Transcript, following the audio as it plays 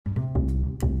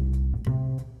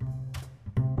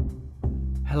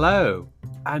Hello,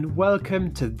 and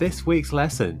welcome to this week's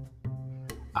lesson.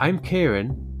 I'm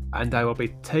Kieran, and I will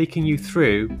be taking you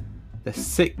through the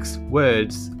 6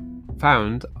 words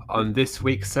found on this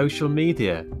week's social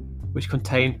media, which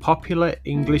contain popular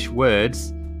English words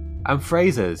and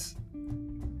phrases.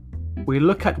 We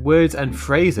look at words and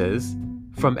phrases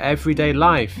from everyday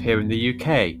life here in the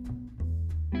UK,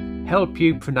 help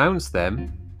you pronounce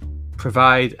them,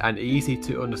 provide an easy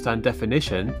to understand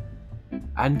definition,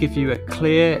 and give you a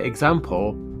clear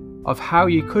example of how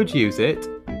you could use it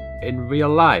in real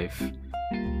life.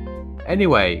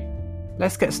 Anyway,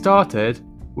 let's get started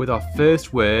with our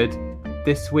first word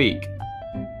this week.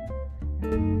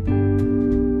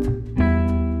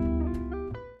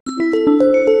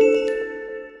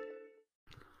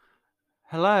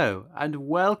 Hello, and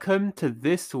welcome to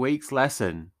this week's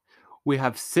lesson. We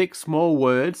have 6 more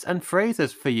words and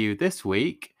phrases for you this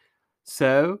week,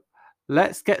 so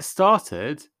let's get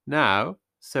started now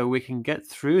so we can get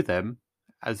through them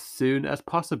as soon as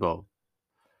possible.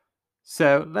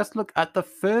 So let's look at the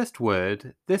first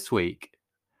word this week,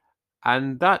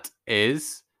 and that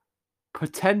is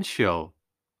potential.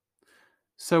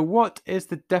 So what is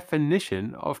the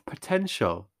definition of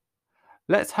potential?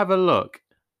 Let's have a look.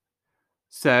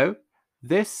 So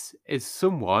this is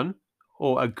someone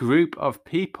or a group of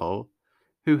people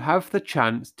who have the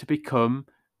chance to become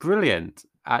brilliant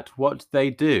at what they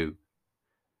do.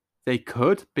 They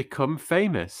could become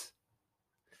famous.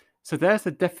 So there's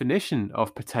the definition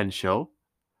of potential.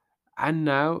 And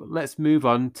now let's move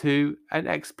on to an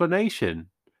explanation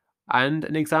and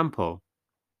an example.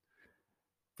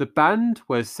 The band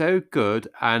was so good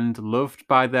and loved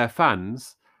by their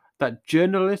fans that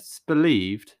journalists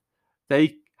believed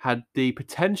they had the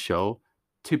potential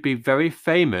to be very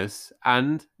famous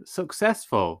and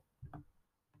successful.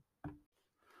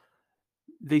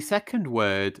 The second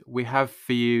word we have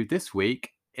for you this week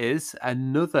is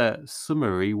another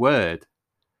summary word,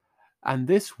 and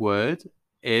this word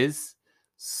is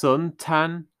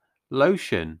suntan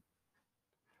lotion.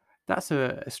 That's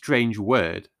a strange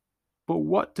word, but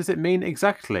what does it mean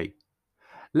exactly?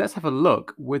 Let's have a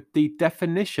look with the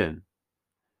definition.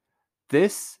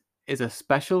 This is a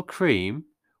special cream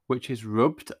which is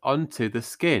rubbed onto the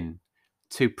skin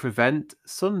to prevent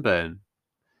sunburn.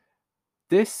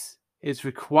 This is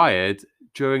required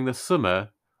during the summer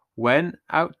when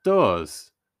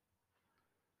outdoors.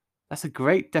 That's a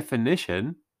great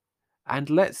definition, and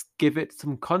let's give it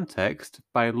some context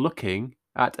by looking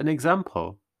at an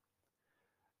example.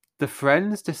 The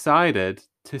friends decided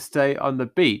to stay on the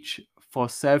beach for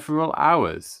several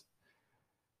hours.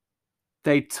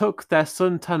 They took their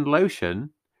suntan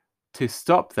lotion to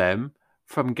stop them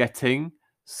from getting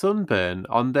sunburn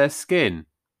on their skin.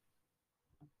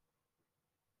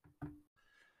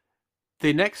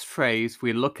 The next phrase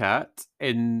we look at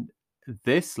in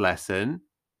this lesson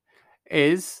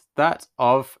is that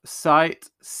of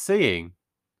sightseeing.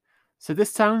 So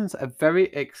this sounds a very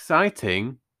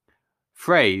exciting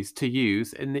phrase to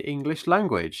use in the English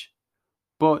language.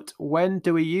 But when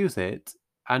do we use it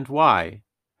and why?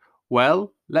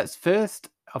 Well, let's first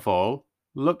of all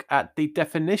look at the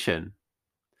definition.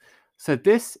 So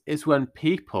this is when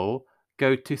people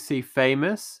go to see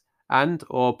famous and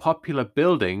or popular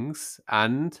buildings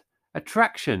and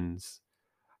attractions.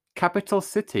 Capital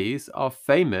cities are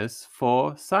famous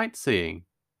for sightseeing.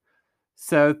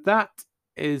 So that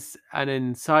is an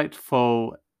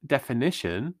insightful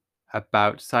definition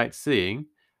about sightseeing.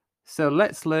 So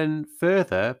let's learn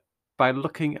further by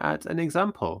looking at an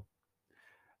example.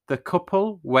 The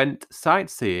couple went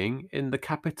sightseeing in the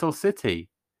capital city.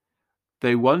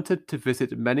 They wanted to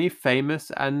visit many famous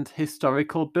and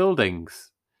historical buildings.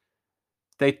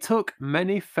 They took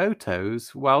many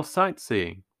photos while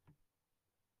sightseeing.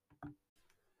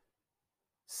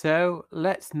 So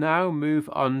let's now move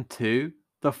on to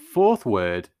the fourth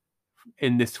word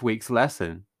in this week's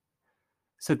lesson.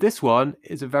 So this one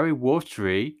is a very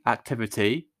watery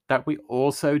activity that we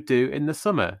also do in the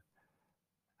summer.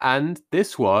 And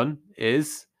this one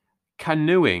is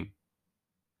canoeing.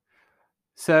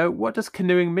 So what does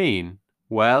canoeing mean?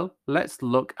 Well, let's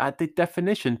look at the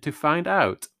definition to find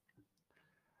out.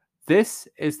 This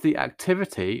is the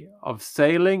activity of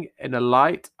sailing in a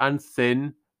light and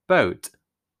thin boat.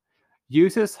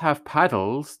 Users have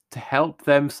paddles to help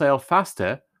them sail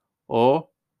faster or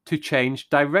to change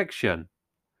direction.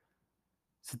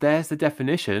 So there's the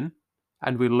definition,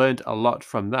 and we learned a lot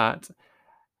from that.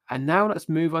 And now let's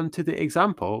move on to the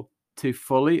example to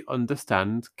fully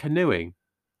understand canoeing.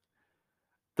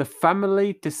 The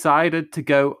family decided to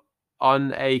go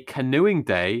on a canoeing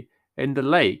day in the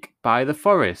lake by the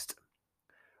forest.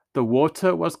 The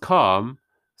water was calm,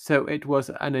 So it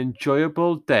was an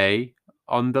enjoyable day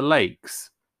on the lakes.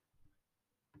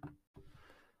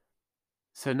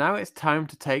 So now it's time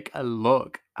to take a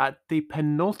look at the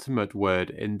penultimate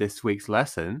word in this week's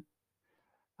lesson.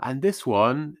 And this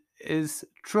one is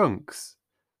trunks.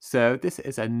 So this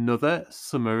is another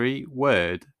summary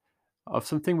word of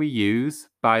something we use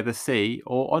by the sea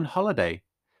or on holiday.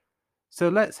 So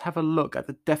let's have a look at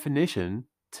the definition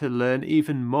to learn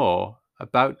even more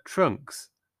about trunks.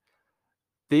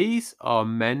 These are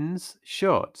men's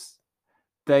shorts.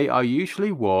 They are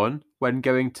usually worn when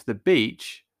going to the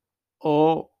beach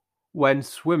or when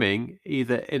swimming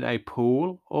either in a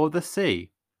pool or the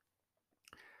sea.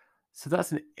 So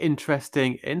that's an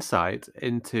interesting insight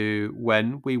into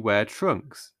when we wear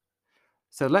trunks.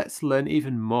 So let's learn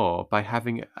even more by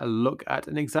having a look at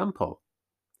an example.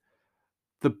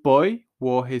 The boy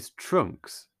wore his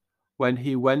trunks when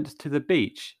he went to the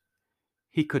beach.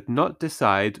 He could not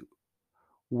decide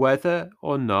whether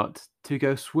or not to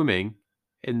go swimming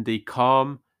in the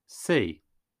calm sea.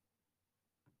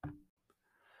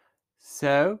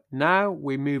 So now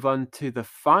we move on to the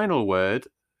final word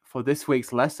for this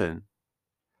week's lesson.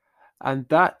 And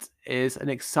that is an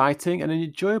exciting and an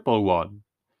enjoyable one.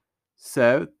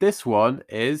 So this one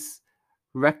is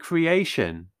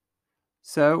recreation.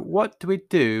 So what do we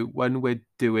do when we're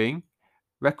doing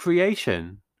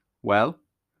recreation? Well,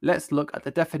 let's look at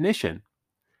the definition.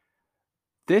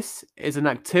 This is an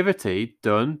activity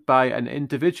done by an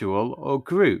individual or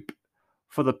group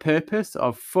for the purpose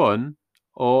of fun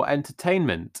or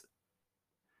entertainment.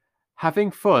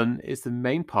 Having fun is the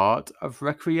main part of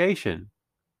recreation.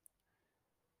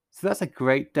 So that's a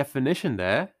great definition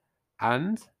there.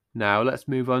 And now let's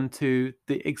move on to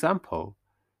the example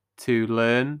to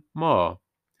learn more.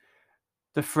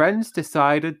 The friends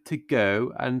decided to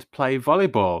go and play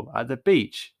volleyball at the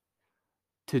beach.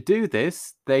 To do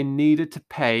this, they needed to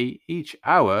pay each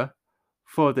hour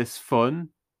for this fun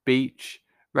beach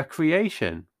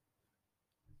recreation.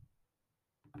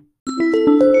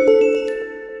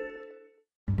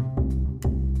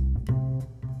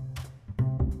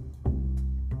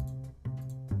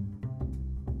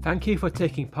 Thank you for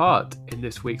taking part in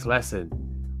this week's lesson.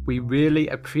 We really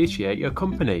appreciate your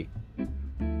company.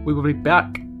 We will be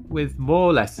back with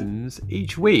more lessons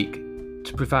each week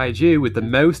to provide you with the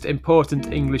most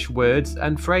important English words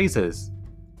and phrases.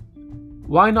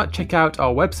 Why not check out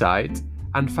our website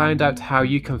and find out how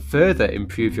you can further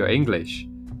improve your English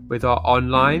with our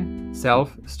online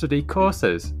self-study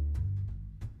courses?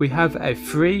 We have a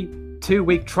free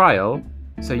 2-week trial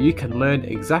so you can learn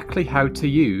exactly how to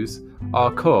use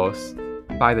our course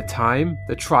by the time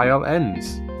the trial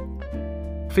ends.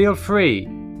 Feel free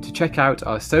to check out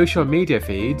our social media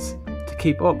feeds to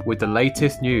keep up with the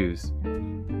latest news.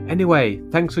 Anyway,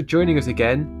 thanks for joining us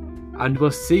again, and we'll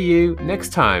see you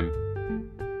next time.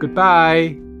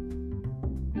 Goodbye!